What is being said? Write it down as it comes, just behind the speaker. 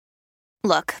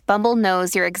Look, Bumble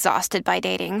knows you're exhausted by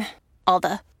dating. All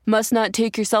the must not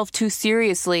take yourself too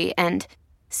seriously and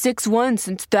 6'1"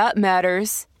 since that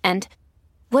matters. And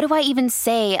what do I even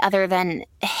say other than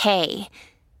hey?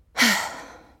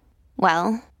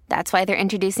 Well, that's why they're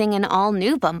introducing an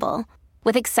all-new Bumble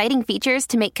with exciting features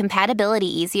to make compatibility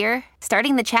easier,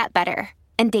 starting the chat better,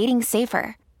 and dating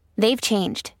safer. They've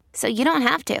changed, so you don't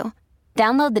have to.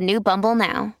 Download the new Bumble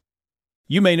now.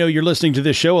 You may know you're listening to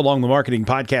this show along the Marketing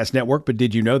Podcast Network, but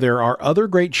did you know there are other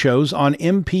great shows on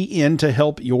MPN to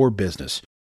help your business?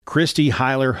 Christy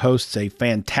Heiler hosts a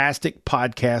fantastic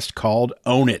podcast called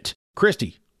Own It.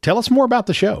 Christy, tell us more about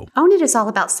the show. Own It is all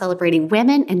about celebrating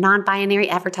women and non-binary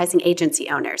advertising agency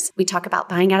owners. We talk about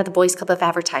buying out of the Boys Club of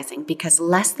Advertising because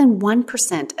less than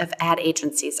 1% of ad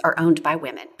agencies are owned by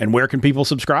women. And where can people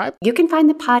subscribe? You can find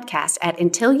the podcast at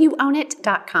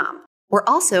untilyouownit.com. We're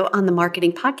also on the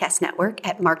Marketing Podcast Network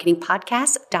at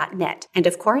marketingpodcast.net. And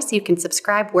of course, you can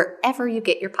subscribe wherever you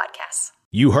get your podcasts.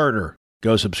 You heard her.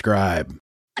 Go subscribe.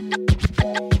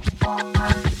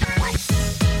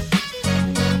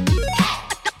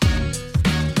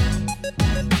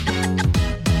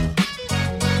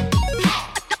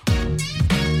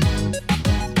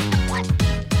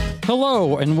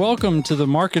 Hello, and welcome to the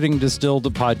Marketing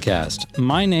Distilled podcast.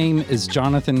 My name is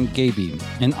Jonathan Gaby,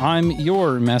 and I'm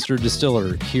your master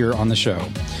distiller here on the show.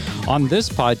 On this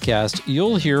podcast,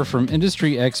 you'll hear from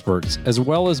industry experts as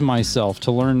well as myself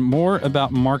to learn more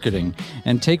about marketing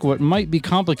and take what might be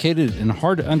complicated and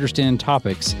hard to understand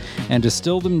topics and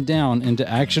distill them down into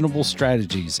actionable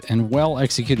strategies and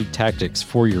well-executed tactics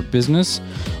for your business,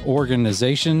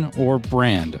 organization, or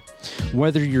brand.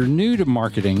 Whether you're new to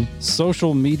marketing,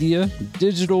 social media,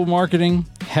 digital marketing,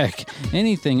 heck,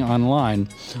 anything online,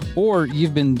 or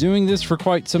you've been doing this for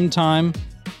quite some time,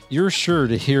 you're sure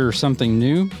to hear something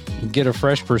new, get a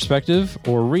fresh perspective,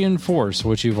 or reinforce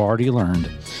what you've already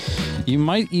learned. You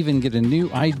might even get a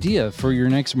new idea for your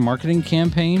next marketing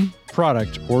campaign,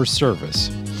 product, or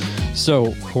service.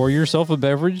 So pour yourself a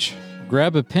beverage,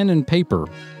 grab a pen and paper,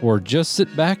 or just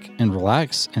sit back and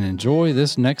relax and enjoy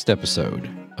this next episode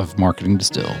of Marketing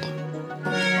Distilled.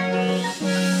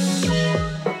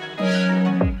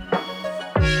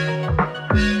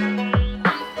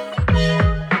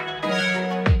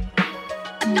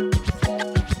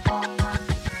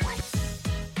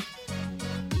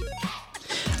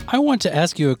 I want to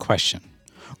ask you a question.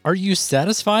 Are you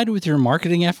satisfied with your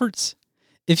marketing efforts?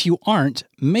 If you aren't,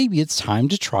 maybe it's time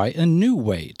to try a new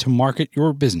way to market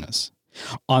your business.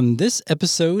 On this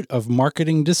episode of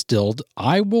Marketing Distilled,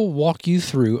 I will walk you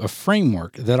through a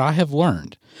framework that I have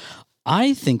learned.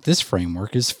 I think this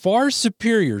framework is far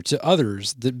superior to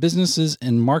others that businesses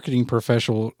and marketing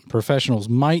professionals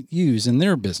might use in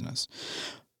their business.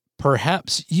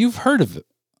 Perhaps you've heard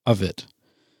of it.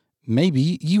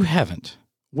 Maybe you haven't.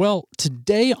 Well,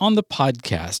 today on the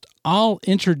podcast, I'll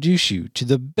introduce you to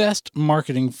the best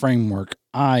marketing framework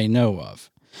I know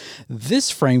of.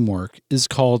 This framework is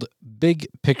called Big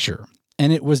Picture,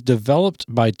 and it was developed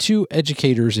by two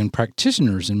educators and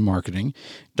practitioners in marketing,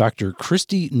 Dr.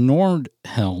 Christy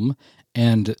Nordhelm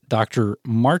and Dr.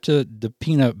 Marta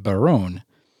DePina Barone.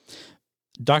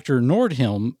 Dr.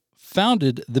 Nordhelm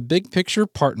founded the Big Picture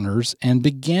Partners and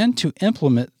began to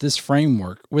implement this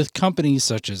framework with companies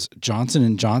such as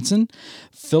Johnson & Johnson,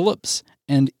 Philips,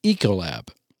 and Ecolab.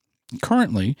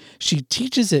 Currently, she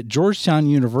teaches at Georgetown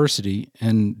University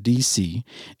in D.C.,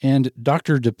 and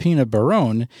Dr. DePina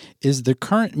Barone is the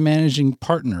current managing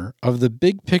partner of the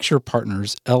Big Picture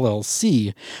Partners,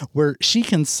 LLC, where she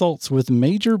consults with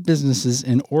major businesses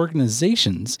and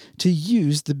organizations to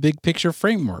use the Big Picture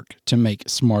framework to make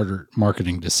smarter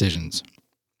marketing decisions.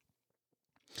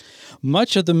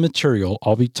 Much of the material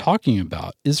I'll be talking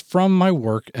about is from my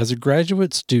work as a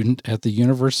graduate student at the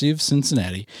University of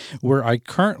Cincinnati, where I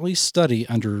currently study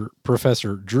under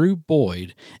Professor Drew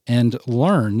Boyd and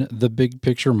learn the Big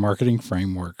Picture marketing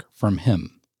framework from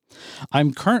him.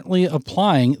 I'm currently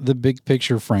applying the Big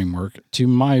Picture framework to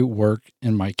my work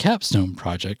in my capstone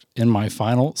project in my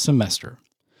final semester.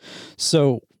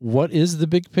 So, what is the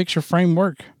Big Picture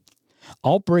framework?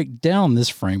 I'll break down this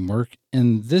framework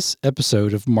in this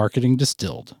episode of Marketing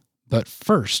Distilled. But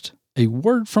first, a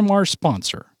word from our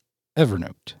sponsor,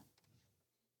 Evernote.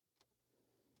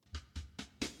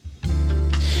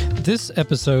 This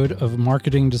episode of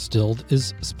Marketing Distilled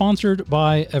is sponsored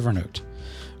by Evernote.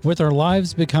 With our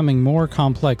lives becoming more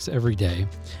complex every day,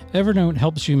 Evernote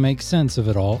helps you make sense of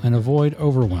it all and avoid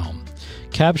overwhelm.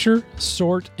 Capture,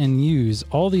 sort, and use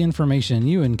all the information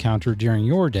you encounter during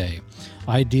your day.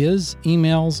 Ideas,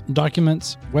 emails,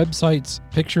 documents, websites,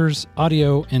 pictures,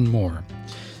 audio, and more.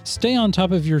 Stay on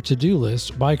top of your to-do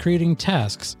list by creating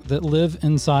tasks that live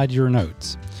inside your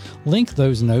notes. Link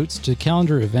those notes to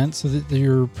calendar events so that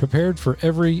you're prepared for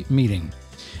every meeting.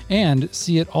 And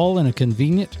see it all in a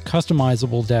convenient,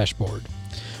 customizable dashboard.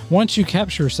 Once you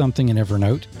capture something in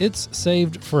Evernote, it's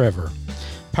saved forever.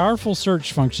 Powerful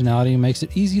search functionality makes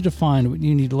it easy to find what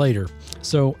you need later,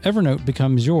 so Evernote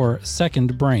becomes your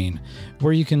second brain,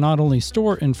 where you can not only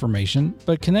store information,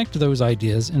 but connect those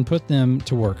ideas and put them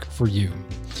to work for you.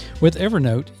 With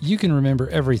Evernote, you can remember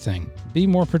everything, be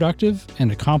more productive,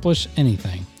 and accomplish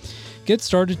anything. Get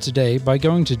started today by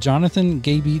going to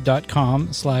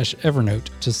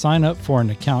jonathangaby.com/Evernote to sign up for an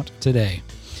account today.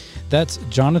 That's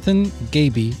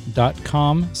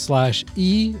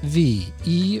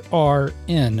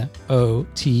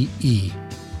jonathangaby.com/EVERNOTE.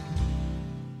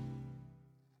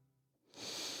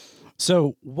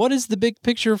 So, what is the big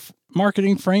picture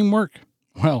marketing framework?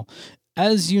 Well,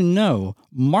 as you know,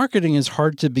 marketing is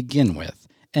hard to begin with.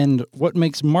 And what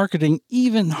makes marketing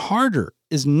even harder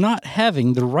is not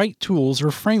having the right tools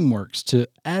or frameworks to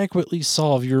adequately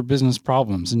solve your business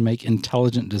problems and make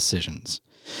intelligent decisions.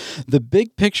 The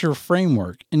big picture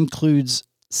framework includes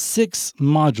 6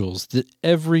 modules that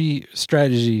every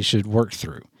strategy should work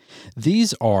through.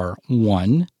 These are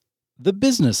 1, the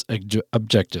business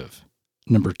objective.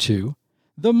 2,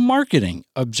 the marketing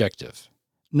objective.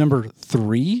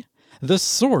 3, the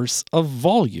source of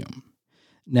volume.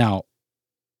 Now,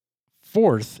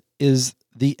 4th is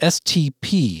the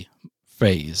STP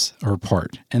phase or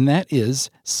part, and that is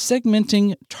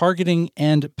segmenting, targeting,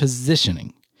 and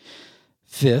positioning.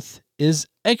 5th is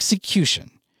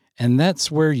execution, and that's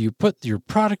where you put your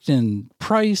product and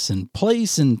price and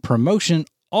place and promotion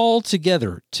all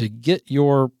together to get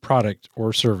your product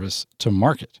or service to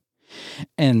market.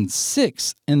 And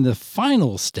 6th, and the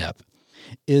final step,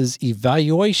 is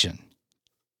evaluation.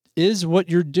 Is what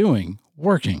you're doing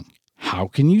working? How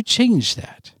can you change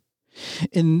that?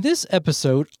 In this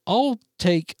episode, I'll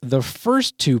take the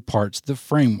first 2 parts of the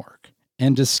framework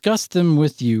and discuss them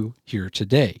with you here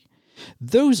today.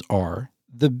 Those are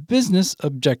the business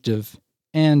objective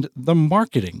and the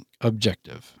marketing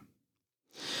objective.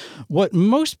 What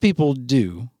most people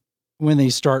do when they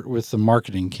start with the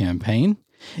marketing campaign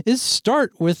is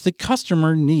start with the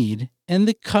customer need and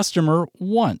the customer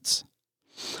wants.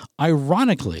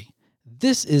 Ironically,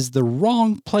 this is the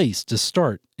wrong place to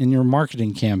start in your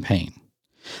marketing campaign.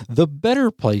 The better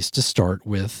place to start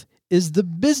with is the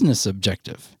business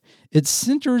objective. It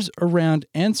centers around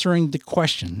answering the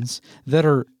questions that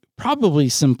are probably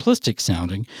simplistic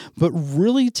sounding, but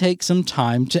really take some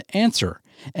time to answer.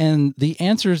 And the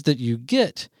answers that you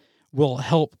get will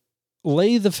help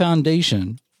lay the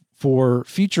foundation for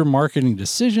future marketing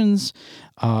decisions,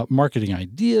 marketing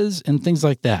ideas, and things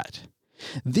like that.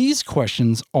 These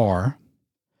questions are,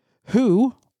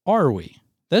 who are we?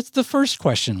 That's the first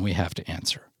question we have to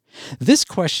answer. This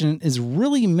question is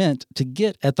really meant to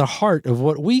get at the heart of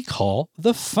what we call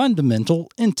the fundamental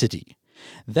entity.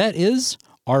 That is,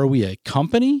 are we a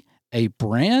company, a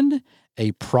brand,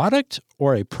 a product,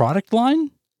 or a product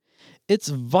line? It's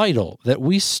vital that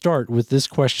we start with this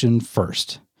question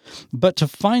first. But to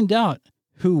find out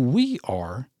who we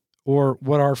are, or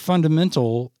what our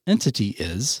fundamental entity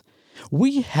is,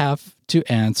 we have to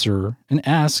answer and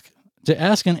ask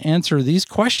and answer these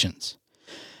questions.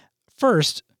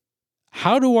 First,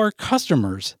 how do our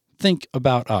customers think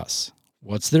about us?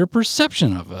 What's their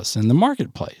perception of us in the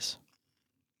marketplace?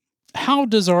 How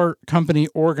does our company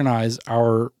organize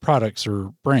our products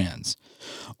or brands?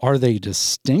 Are they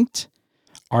distinct?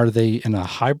 Are they in a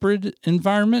hybrid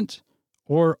environment?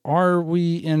 Or are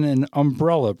we in an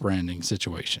umbrella branding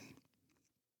situation?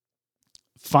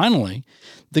 Finally,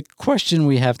 the question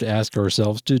we have to ask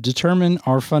ourselves to determine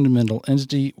our fundamental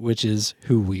entity, which is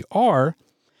who we are,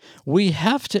 we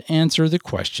have to answer the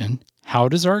question, how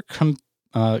does our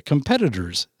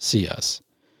competitors see us?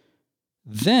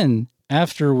 Then,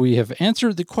 after we have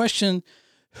answered the question,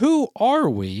 who are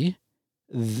we?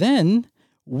 Then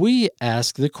we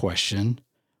ask the question,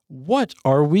 what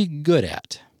are we good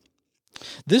at?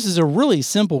 This is a really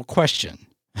simple question,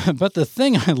 but the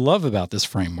thing I love about this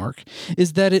framework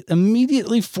is that it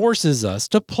immediately forces us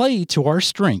to play to our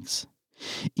strengths.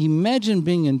 Imagine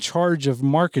being in charge of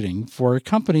marketing for a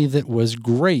company that was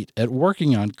great at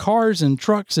working on cars and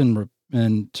trucks and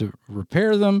to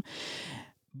repair them,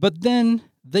 but then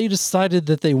they decided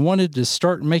that they wanted to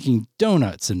start making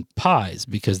donuts and pies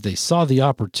because they saw the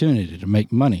opportunity to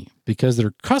make money because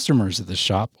their customers at the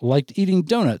shop liked eating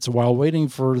donuts while waiting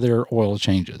for their oil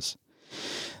changes.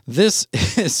 This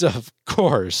is, of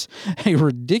course, a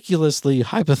ridiculously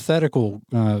hypothetical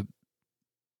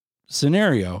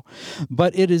scenario,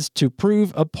 but it is to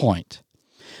prove a point.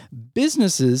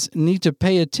 Businesses need to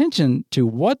pay attention to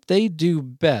what they do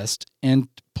best and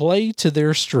play to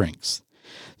their strengths.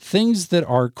 Things that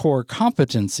are core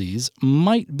competencies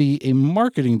might be a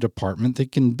marketing department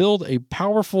that can build a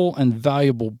powerful and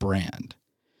valuable brand.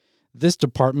 This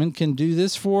department can do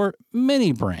this for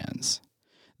many brands.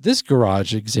 This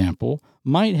garage example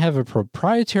might have a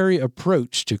proprietary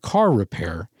approach to car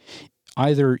repair,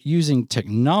 either using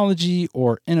technology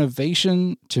or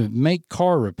innovation to make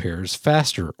car repairs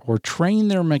faster or train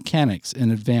their mechanics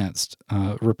in advanced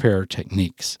repair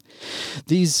techniques.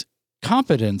 These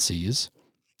competencies,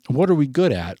 what are we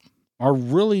good at, are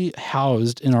really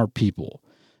housed in our people.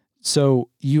 So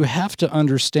you have to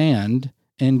understand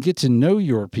and get to know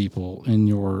your people in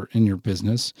your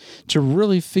business to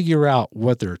really figure out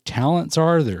what their talents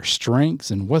are, their strengths,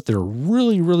 and what they're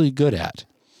really, really good at.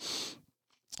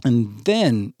 And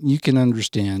then you can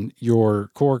understand your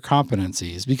core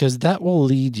competencies, because that will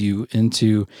lead you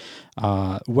into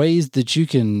ways that you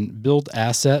can build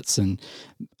assets and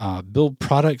build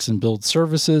products and build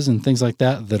services and things like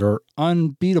that that are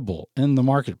unbeatable in the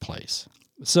marketplace.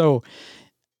 So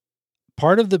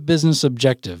part of the business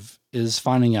objective is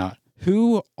finding out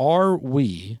who are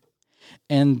we,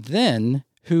 and then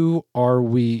who are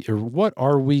we, or what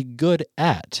are we good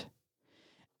at?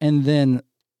 And then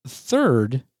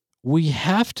third, we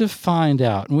have to find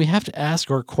out, and we have to ask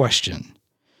our question,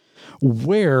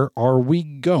 where are we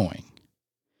going?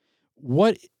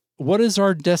 What is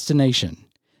our destination?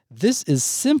 This is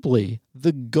simply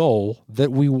the goal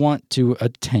that we want to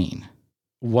attain.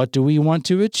 What do we want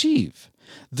to achieve?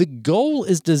 The goal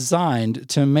is designed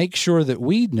to make sure that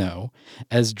we know,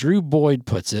 as Drew Boyd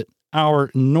puts it,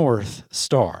 our North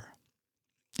Star.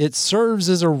 It serves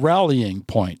as a rallying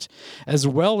point, as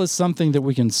well as something that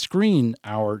we can screen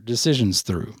our decisions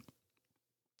through.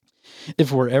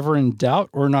 If we're ever in doubt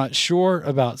or not sure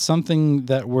about something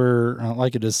that we're,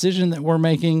 like a decision that we're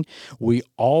making, we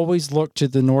always look to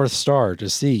the North Star to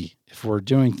see if we're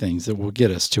doing things that will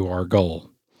get us to our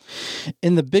goal.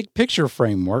 In the big picture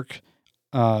framework,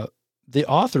 the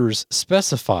authors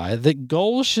specify that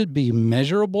goals should be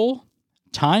measurable,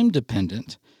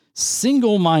 time-dependent,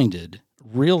 single-minded,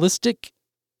 realistic,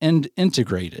 and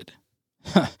integrated.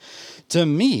 To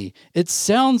me, it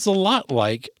sounds a lot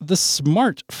like the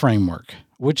SMART framework,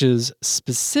 which is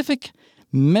specific,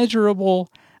 measurable,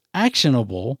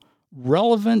 actionable,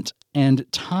 relevant, and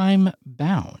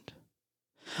time-bound.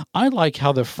 I like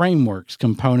how the framework's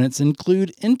components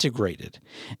include integrated,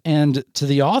 and to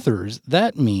the authors,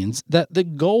 that means that the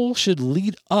goal should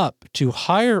lead up to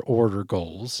higher order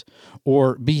goals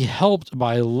or be helped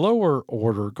by lower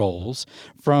order goals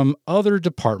from other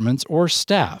departments or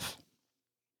staff.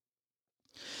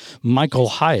 Michael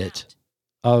Hyatt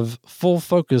of Full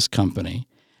Focus Company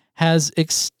has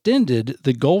extended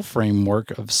the goal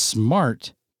framework of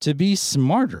SMART to be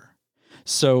smarter.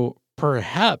 So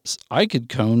perhaps I could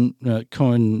coin,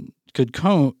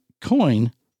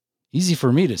 easy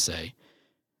for me to say,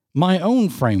 my own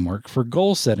framework for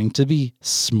goal setting to be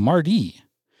SMART-E,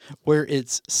 where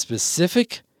it's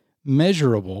specific,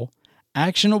 measurable,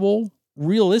 actionable,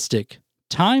 realistic,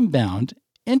 time-bound,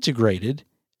 integrated,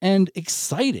 and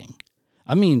exciting.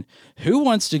 I mean, who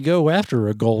wants to go after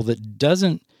a goal that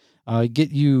doesn't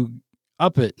get you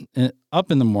up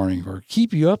in the morning or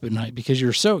keep you up at night because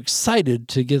you're so excited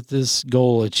to get this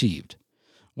goal achieved?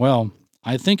 Well,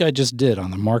 I think I just did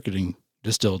on the Marketing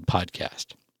Distilled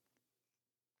podcast.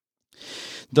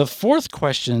 The fourth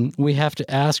question we have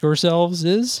to ask ourselves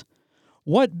is,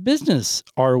 what business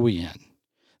are we in?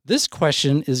 This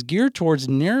question is geared towards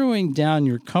narrowing down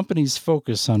your company's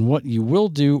focus on what you will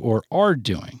do or are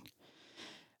doing.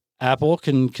 Apple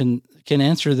can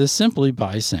answer this simply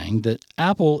by saying that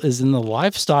Apple is in the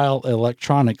lifestyle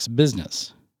electronics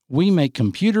business. We make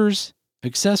computers,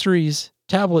 accessories,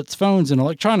 tablets, phones, and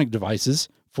electronic devices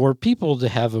for people to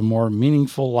have a more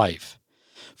meaningful life.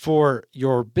 For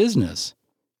your business,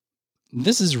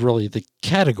 this is really the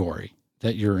category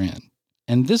that you're in,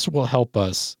 and this will help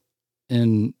us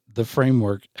in the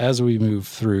framework as we move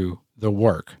through the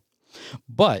work.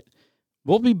 But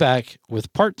we'll be back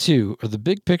with part 2 of the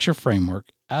big picture framework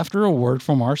after a word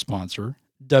from our sponsor,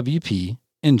 WP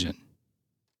Engine.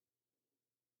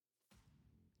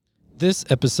 This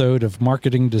episode of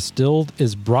Marketing Distilled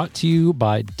is brought to you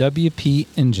by WP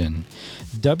Engine.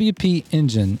 WP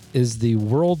Engine is the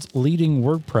world's leading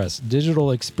WordPress digital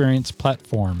experience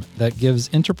platform that gives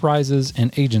enterprises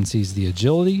and agencies the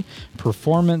agility,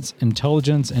 performance,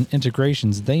 intelligence, and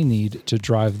integrations they need to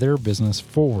drive their business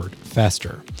forward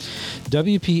faster.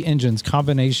 WP Engine's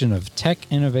combination of tech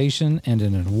innovation and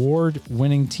an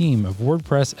award-winning team of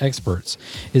WordPress experts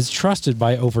is trusted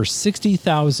by over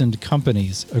 60,000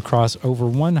 companies across over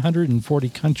 140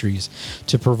 countries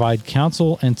to provide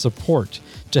counsel and support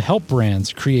to help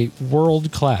brands create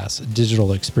world-class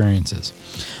digital experiences.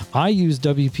 I use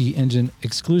WP Engine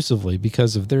exclusively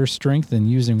because of their strength in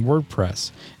using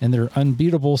WordPress and their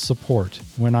unbeatable support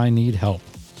when I need help.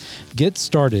 Get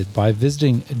started by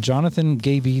visiting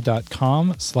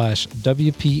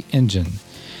jonathangaby.com/WP Engine.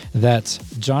 That's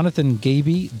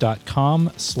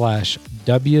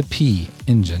jonathangaby.com/WP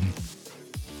Engine.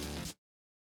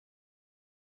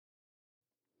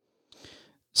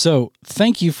 So,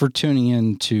 thank you for tuning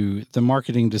in to the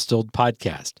Marketing Distilled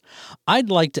podcast. I'd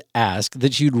like to ask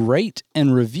that you'd rate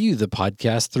and review the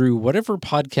podcast through whatever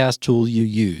podcast tool you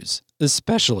use,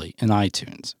 especially in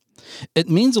iTunes. It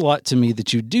means a lot to me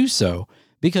that you do so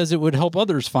because it would help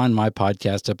others find my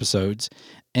podcast episodes,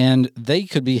 and they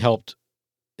could be helped,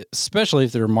 especially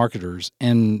if they're marketers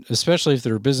and especially if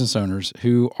they're business owners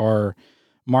who are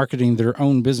marketing their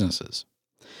own businesses.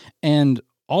 And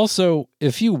also,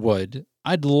 if you would,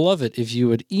 I'd love it if you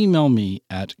would email me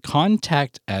at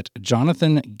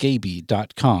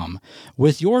contact@jonathangaby.com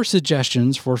with your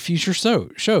suggestions for future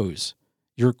shows,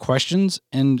 your questions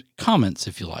and comments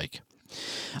if you like.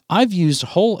 I've used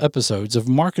whole episodes of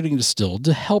Marketing Distilled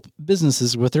to help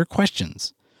businesses with their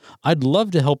questions. I'd love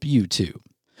to help you too.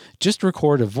 Just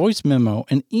record a voice memo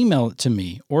and email it to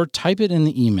me, or type it in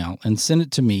the email and send it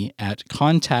to me at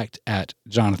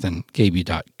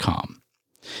contact@jonathangaby.com.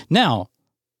 Now,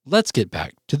 let's get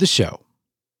back to the show.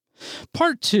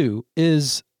 Part 2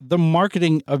 is the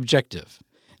marketing objective.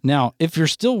 Now, if you're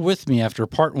still with me after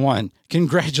part 1,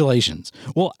 congratulations.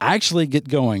 We'll actually get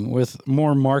going with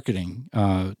more marketing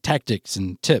tactics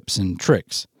and tips and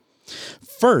tricks.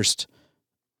 First,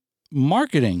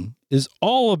 marketing is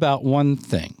all about one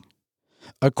thing: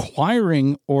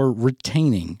 acquiring or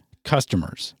retaining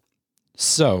customers.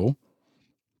 So,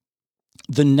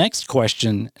 the next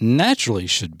question naturally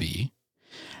should be,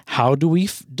 how do we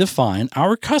define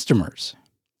our customers?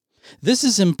 This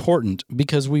is important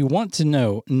because we want to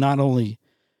know not only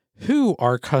who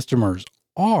our customers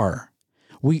are,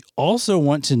 we also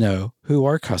want to know who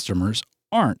our customers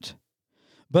aren't.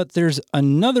 But there's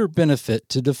another benefit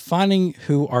to defining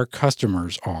who our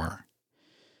customers are.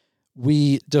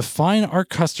 We define our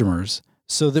customers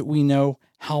so that we know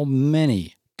how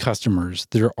many customers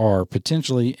there are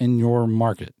potentially in your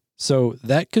market. So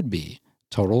that could be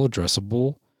total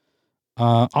addressable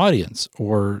audience,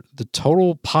 or the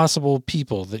total possible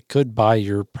people that could buy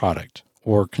your product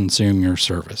or consume your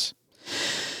service.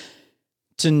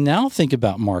 To now think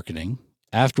about marketing,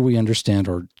 after we understand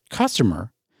our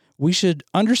customer, we should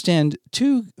understand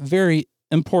two very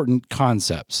important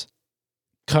concepts: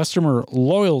 customer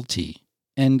loyalty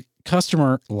and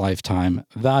customer lifetime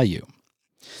value.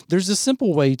 There's a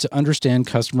simple way to understand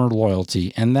customer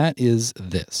loyalty, and that is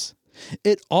this: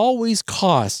 it always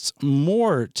costs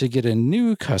more to get a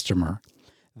new customer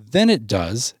than it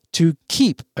does to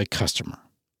keep a customer.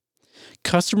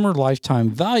 Customer lifetime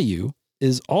value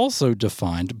is also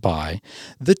defined by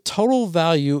the total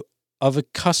value of a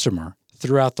customer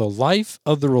throughout the life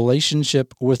of the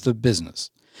relationship with the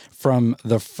business, from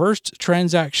the first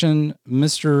transaction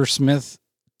Mr. Smith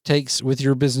takes with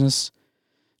your business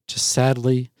to,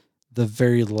 sadly, the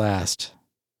very last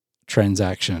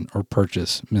transaction or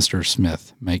purchase Mr.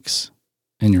 Smith makes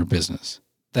in your business.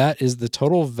 That is the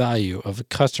total value of a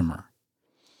customer.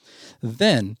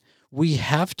 Then we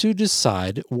have to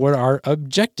decide what our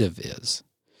objective is.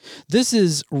 This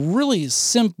is really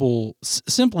simple,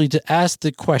 simply to ask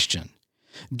the question: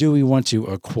 do we want to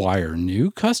acquire new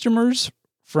customers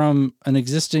from an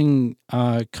existing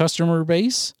customer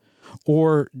base,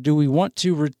 or do we want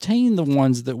to retain the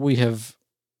ones that we have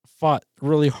fought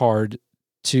really hard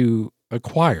to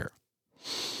acquire?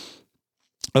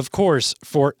 Of course,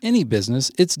 for any business,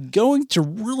 it's going to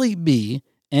really be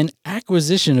an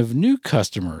acquisition of new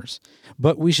customers,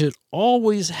 but we should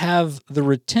always have the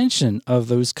retention of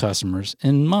those customers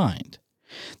in mind.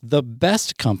 The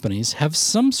best companies have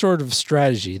some sort of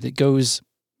strategy that goes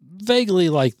vaguely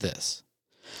like this: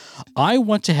 I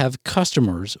want to have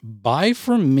customers buy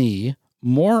from me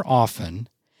more often,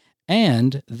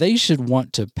 and they should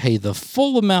want to pay the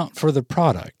full amount for the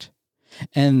product,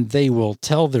 and they will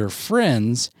tell their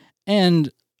friends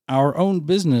and our own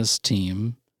business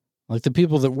team, like the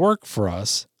people that work for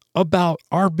us, about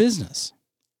our business.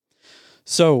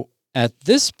 So at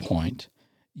this point,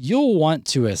 you'll want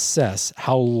to assess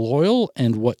how loyal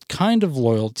and what kind of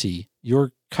loyalty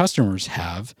your customers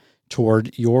have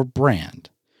toward your brand.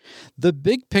 The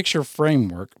Big Picture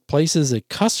Framework places a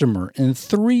customer in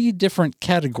 3 different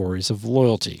categories of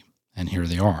loyalty. And here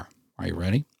they are. Are you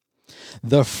ready?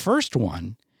 The first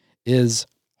one is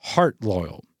heart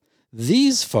loyal.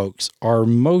 These folks are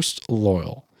most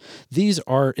loyal. These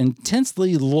are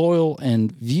intensely loyal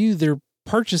and view their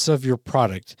purchase of your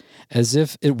product as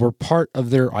if it were part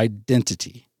of their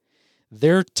identity.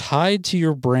 They're tied to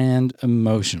your brand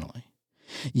emotionally.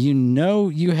 You know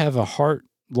you have a heart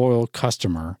loyal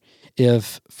customer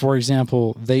if, for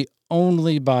example, they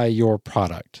only buy your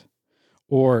product,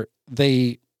 or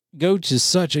they go to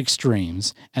such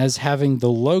extremes as having the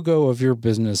logo of your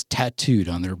business tattooed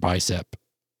on their bicep.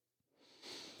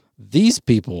 These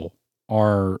people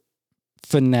are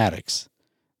fanatics.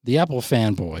 The Apple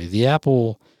fanboy, the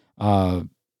Apple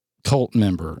cult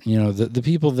member, the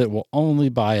people that will only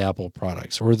buy Apple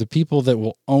products, or the people that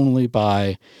will only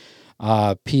buy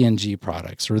P&G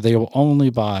products, or they will only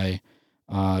buy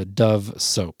Dove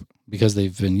soap because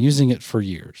they've been using it for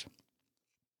years.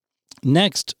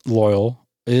 Next loyal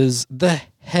is the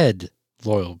head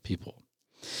loyal people.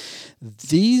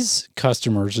 These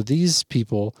customers, or these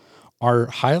people, are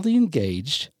highly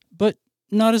engaged, but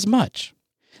not as much.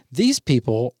 These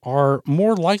people are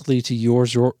more likely to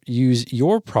use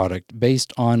your product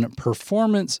based on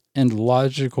performance and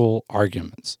logical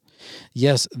arguments.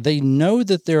 Yes, they know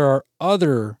that there are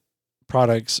other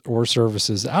products or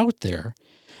services out there,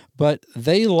 but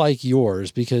they like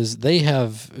yours because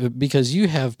you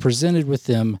have presented with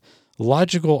them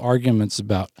logical arguments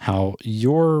about how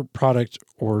your product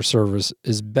or service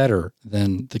is better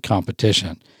than the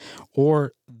competition,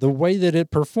 or the way that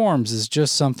it performs is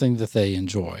just something that they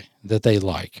enjoy, that they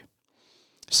like.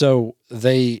 So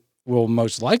they will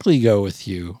most likely go with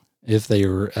you. If they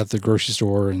are at the grocery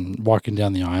store and walking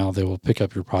down the aisle, they will pick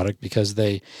up your product because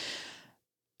they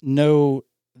know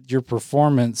your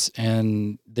performance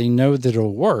and they know that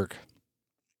it'll work,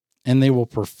 and they will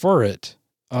prefer it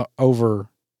over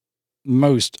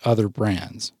most other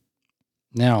brands.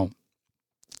 Now,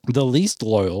 the least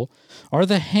loyal are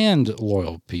the hand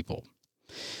loyal people.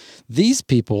 These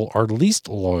people are least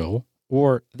loyal,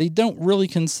 or they don't really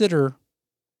consider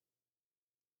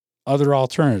other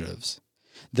alternatives.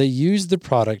 They use the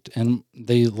product, and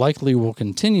they likely will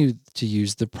continue to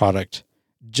use the product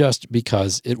just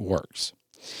because it works.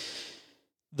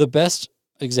 The best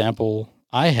example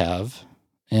I have,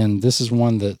 and this is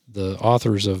one that the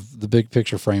authors of the Big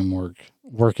Picture Framework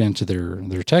work into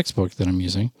their textbook that I'm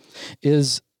using,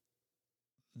 is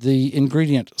the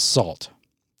ingredient salt.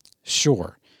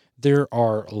 Sure, there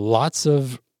are lots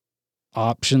of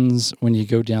options when you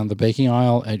go down the baking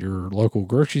aisle at your local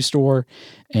grocery store,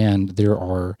 and there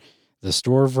are the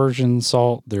store version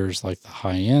salt, there's like the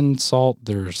high-end salt,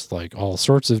 there's like all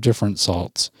sorts of different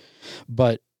salts.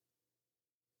 But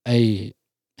a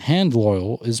hand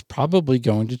loyal is probably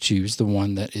going to choose the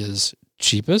one that is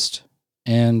cheapest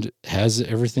and has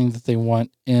everything that they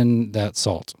want in that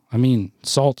salt. I mean,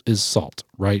 salt is salt,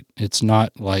 right? It's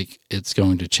not like it's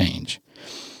going to change.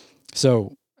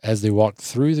 So as they walk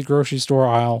through the grocery store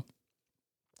aisle,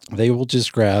 they will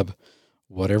just grab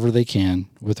whatever they can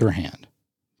with their hand.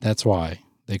 That's why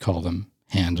they call them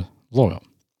hand loyal.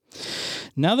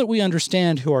 Now that we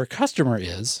understand who our customer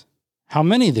is, how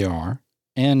many there are,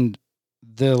 and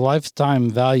the lifetime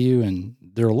value and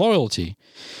their loyalty,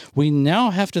 we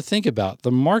now have to think about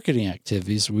the marketing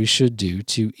activities we should do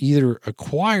to either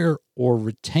acquire or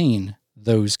retain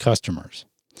those customers.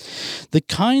 The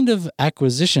kind of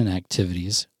acquisition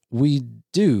activities we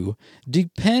do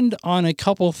depend on a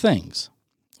couple things.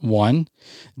 One,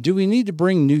 do we need to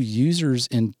bring new users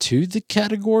into the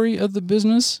category of the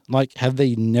business? Like, have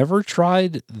they never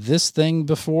tried this thing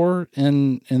before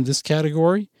in this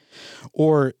category?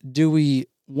 Or do we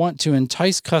want to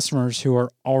entice customers who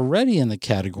are already in the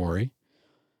category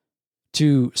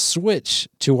to switch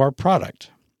to our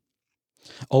product?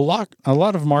 A lot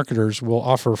of marketers will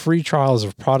offer free trials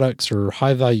of products or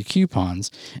high-value coupons,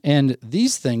 and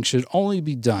these things should only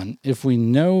be done if we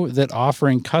know that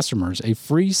offering customers a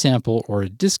free sample or a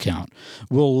discount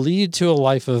will lead to a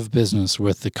life of business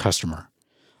with the customer.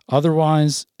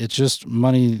 Otherwise, it's just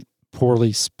money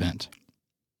poorly spent.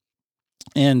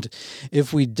 And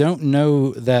if we don't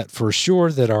know that for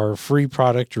sure that our free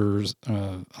product or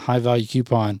high-value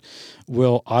coupon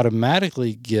will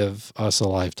automatically give us a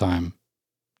lifetime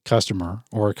customer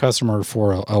or a customer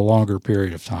for a longer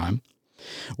period of time,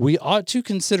 We ought to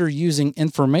consider using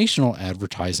informational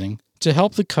advertising to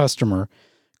help the customer,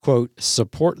 quote,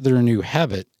 support their new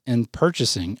habit in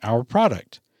purchasing our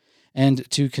product, and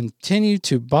to continue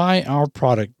to buy our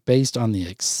product based on the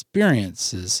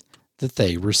experiences that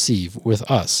they receive with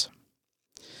us.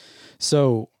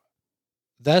 So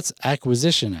that's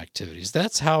acquisition activities.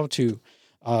 That's how to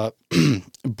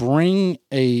bring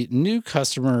a new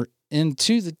customer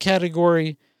into the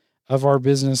category of our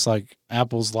business, like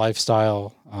Apple's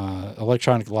lifestyle,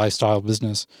 electronic lifestyle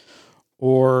business,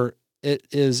 or it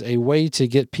is a way to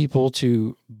get people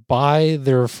to buy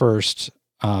their first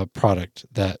product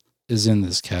that is in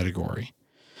this category.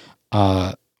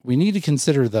 We need to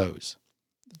consider those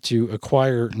to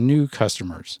acquire new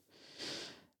customers.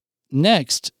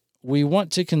 Next, we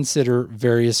want to consider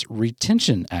various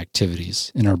retention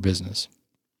activities in our business.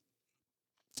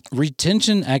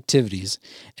 Retention activities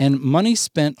and money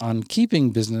spent on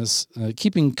keeping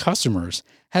customers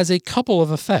has a couple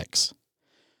of effects.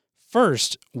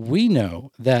 First, we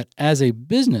know that as a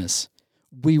business,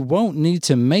 we won't need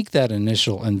to make that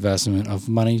initial investment of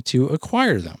money to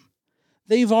acquire them.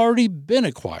 They've already been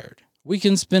acquired. We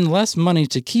can spend less money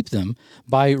to keep them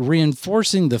by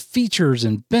reinforcing the features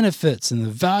and benefits and the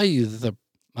value that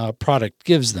the product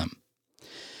gives them.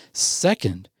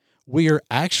 Second, we are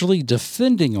actually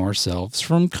defending ourselves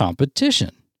from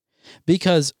competition.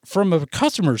 Because from a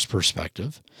customer's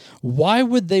perspective, why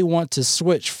would they want to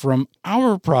switch from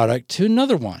our product to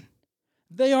another one?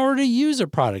 They already use a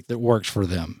product that works for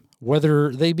them,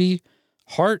 whether they be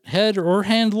heart, head, or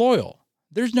hand loyal.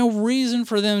 There's no reason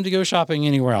for them to go shopping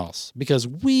anywhere else because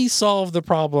we solve the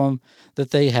problem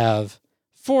that they have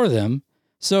for them.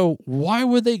 So why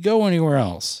would they go anywhere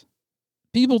else?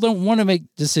 People don't want to make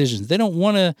decisions. They don't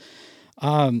want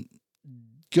to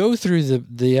go through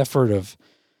the effort of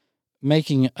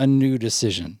making a new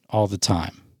decision all the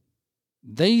time.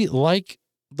 They like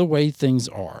the way things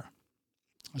are.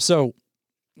 So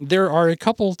there are a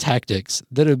couple tactics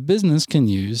that a business can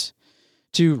use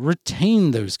to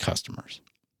retain those customers.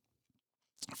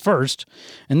 First,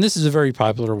 and this is a very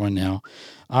popular one now,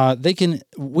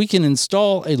 we can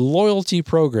install a loyalty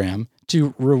program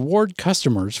to reward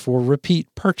customers for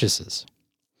repeat purchases.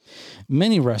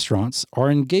 Many restaurants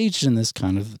are engaged in this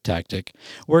kind of tactic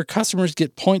where customers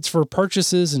get points for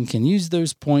purchases and can use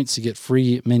those points to get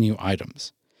free menu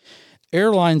items.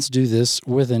 Airlines do this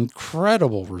with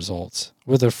incredible results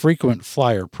with a frequent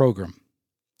flyer program.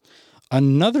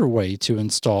 Another way to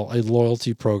install a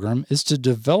loyalty program is to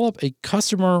develop a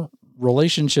customer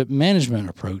relationship management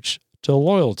approach to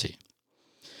loyalty.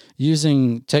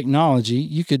 Using technology,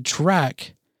 you could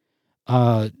track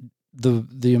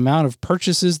the amount of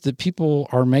purchases that people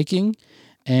are making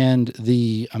and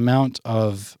the amount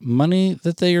of money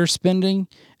that they are spending,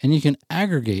 and you can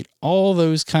aggregate all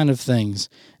those kind of things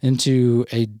into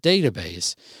a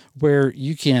database where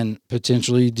you can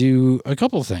potentially do a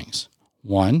couple things.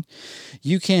 One,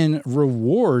 you can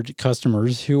reward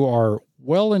customers who are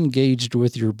well engaged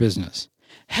with your business.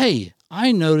 Hey,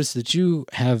 I noticed that you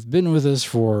have been with us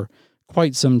for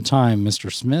quite some time,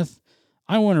 Mr. Smith.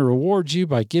 I want to reward you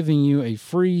by giving you a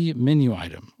free menu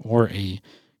item or a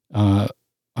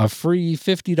free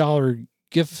 $50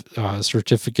 gift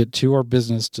certificate to our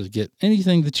business to get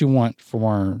anything that you want from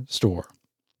our store.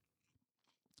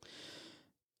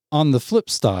 On the flip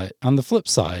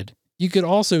side, you could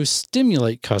also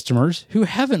stimulate customers who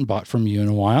haven't bought from you in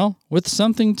a while with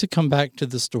something to come back to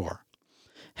the store.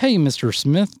 Hey, Mr.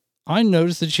 Smith, I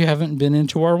noticed that you haven't been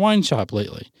into our wine shop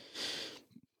lately.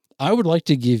 I would like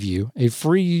to give you a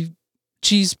free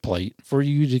cheese plate for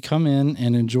you to come in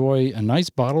and enjoy a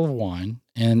nice bottle of wine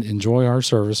and enjoy our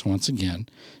service once again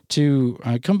to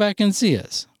come back and see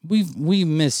us. We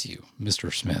miss you,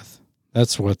 Mr. Smith.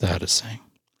 That's what that is saying.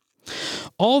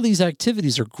 All these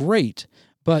activities are great,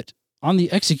 but on the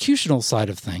executional side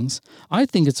of things, I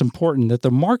think it's important that the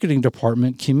marketing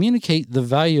department communicate the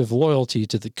value of loyalty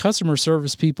to the customer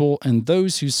service people and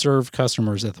those who serve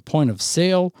customers at the point of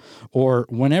sale or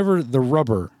whenever the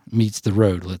rubber meets the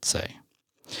road, let's say.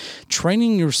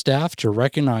 Training your staff to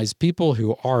recognize people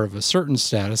who are of a certain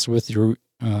status with you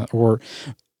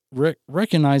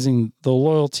recognizing the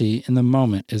loyalty in the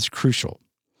moment is crucial.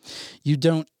 You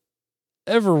don't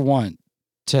ever want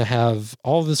to have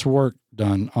all this work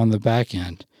done on the back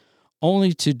end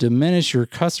only to diminish your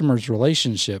customer's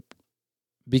relationship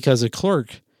because a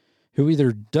clerk who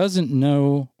either doesn't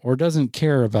know or doesn't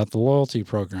care about the loyalty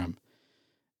program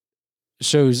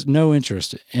shows no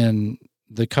interest in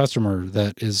the customer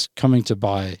that is coming to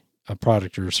buy a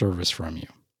product or service from you.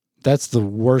 That's the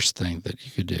worst thing that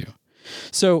you could do.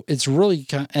 So it's really,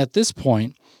 at this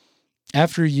point,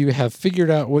 After you have figured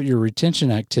out what your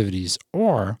retention activities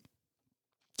are,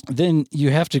 then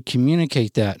you have to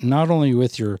communicate that not only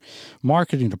with your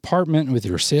marketing department, with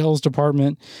your sales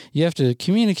department, you have to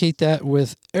communicate that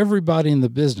with everybody in the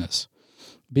business.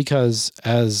 Because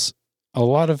as a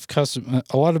lot of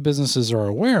businesses are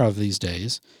aware of these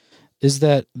days, is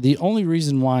that the only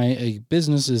reason why a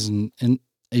business is in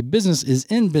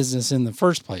business in the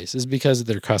first place is because of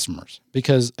their customers.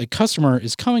 Because a customer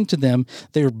is coming to them,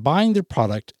 they are buying their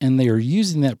product, and they are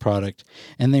using that product,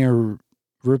 and they are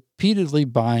repeatedly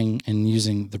buying and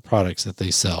using the products that they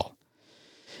sell.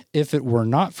 If it were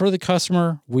not for the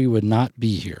customer, we would not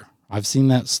be here. I've seen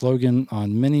that slogan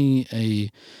on many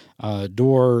a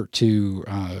door to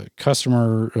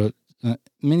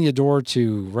many a door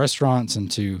to restaurants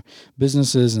and to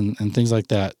businesses and things like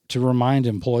that, to remind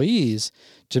employees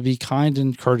to be kind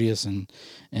and courteous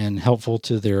and helpful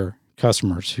to their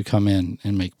customers who come in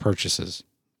and make purchases.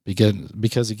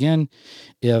 Because again,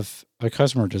 if a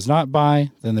customer does not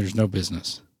buy, then there's no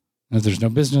business. And if there's no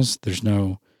business, there's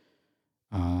no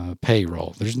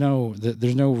payroll. There's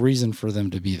no reason for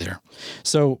them to be there.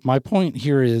 So my point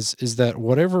here is that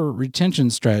whatever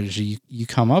retention strategy you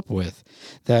come up with,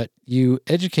 that you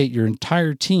educate your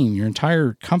entire team, your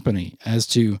entire company as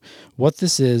to what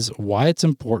this is, why it's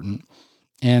important,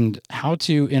 and how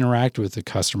to interact with the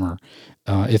customer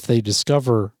if they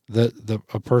discover that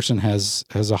a person has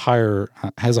a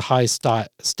high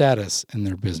status in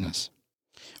their business.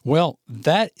 Well,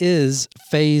 that is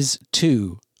phase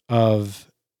 2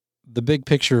 of the big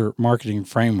picture marketing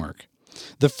framework.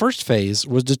 The first phase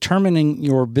was determining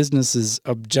your business's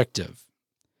objective.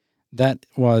 That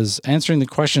was answering the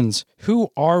questions: who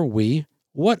are we?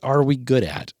 What are we good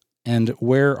at? And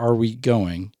where are we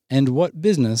going? And what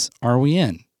business are we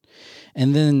in?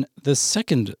 And then the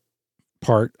second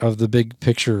part of the big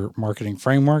picture marketing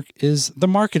framework is the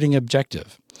marketing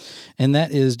objective. And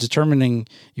that is determining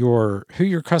who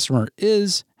your customer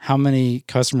is, how many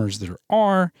customers there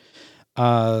are,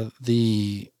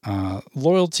 the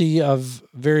loyalty of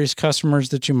various customers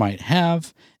that you might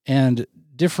have, and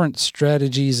different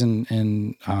strategies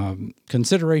and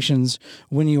considerations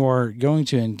when you are going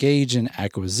to engage in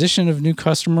acquisition of new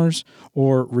customers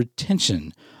or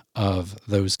retention of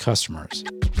those customers.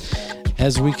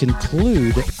 As we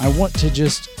conclude, I want to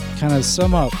just kind of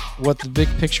sum up what the big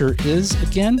picture is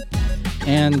again,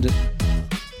 and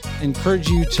encourage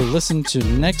you to listen to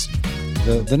the next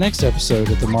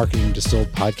episode of the Marketing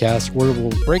Distilled podcast, where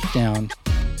we'll break down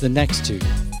the next two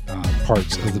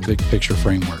parts of the big picture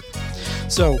framework.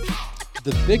 So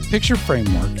the big picture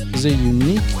framework is a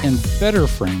unique and better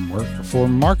framework for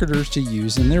marketers to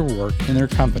use in their work in their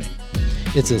company.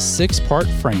 It's a 6-part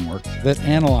framework that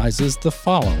analyzes the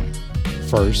following.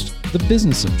 First, the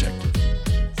business objective.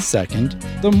 Second,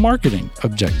 the marketing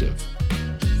objective.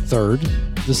 Third,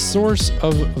 the source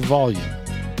of volume,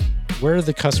 where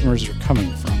the customers are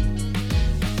coming from.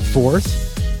 Fourth,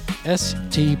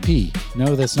 STP.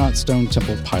 No, that's not Stone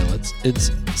Temple Pilots.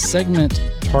 It's segment,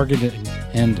 targeting,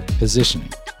 and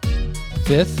positioning.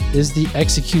 Fifth is the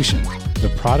execution, the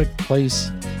product place,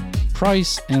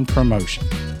 price, and promotion.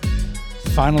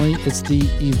 Finally, it's the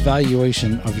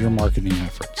evaluation of your marketing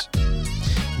efforts.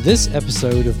 This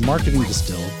episode of Marketing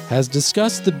Distilled has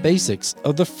discussed the basics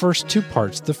of the first 2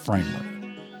 parts of the framework,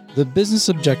 the business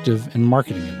objective and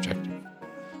marketing objective.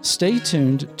 Stay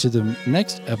tuned to the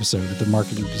next episode of the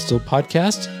Marketing Distilled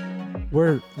podcast,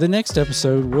 where the next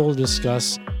episode will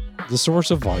discuss the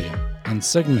source of volume and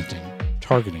segmenting,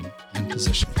 targeting, and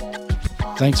positioning.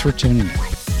 Thanks for tuning in.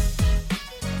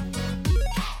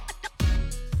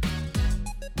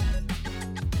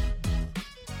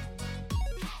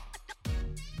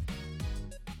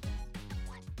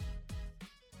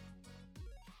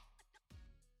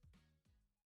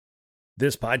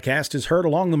 This podcast is heard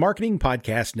along the Marketing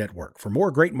Podcast Network. For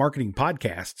more great marketing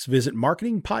podcasts, visit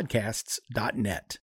marketingpodcasts.net.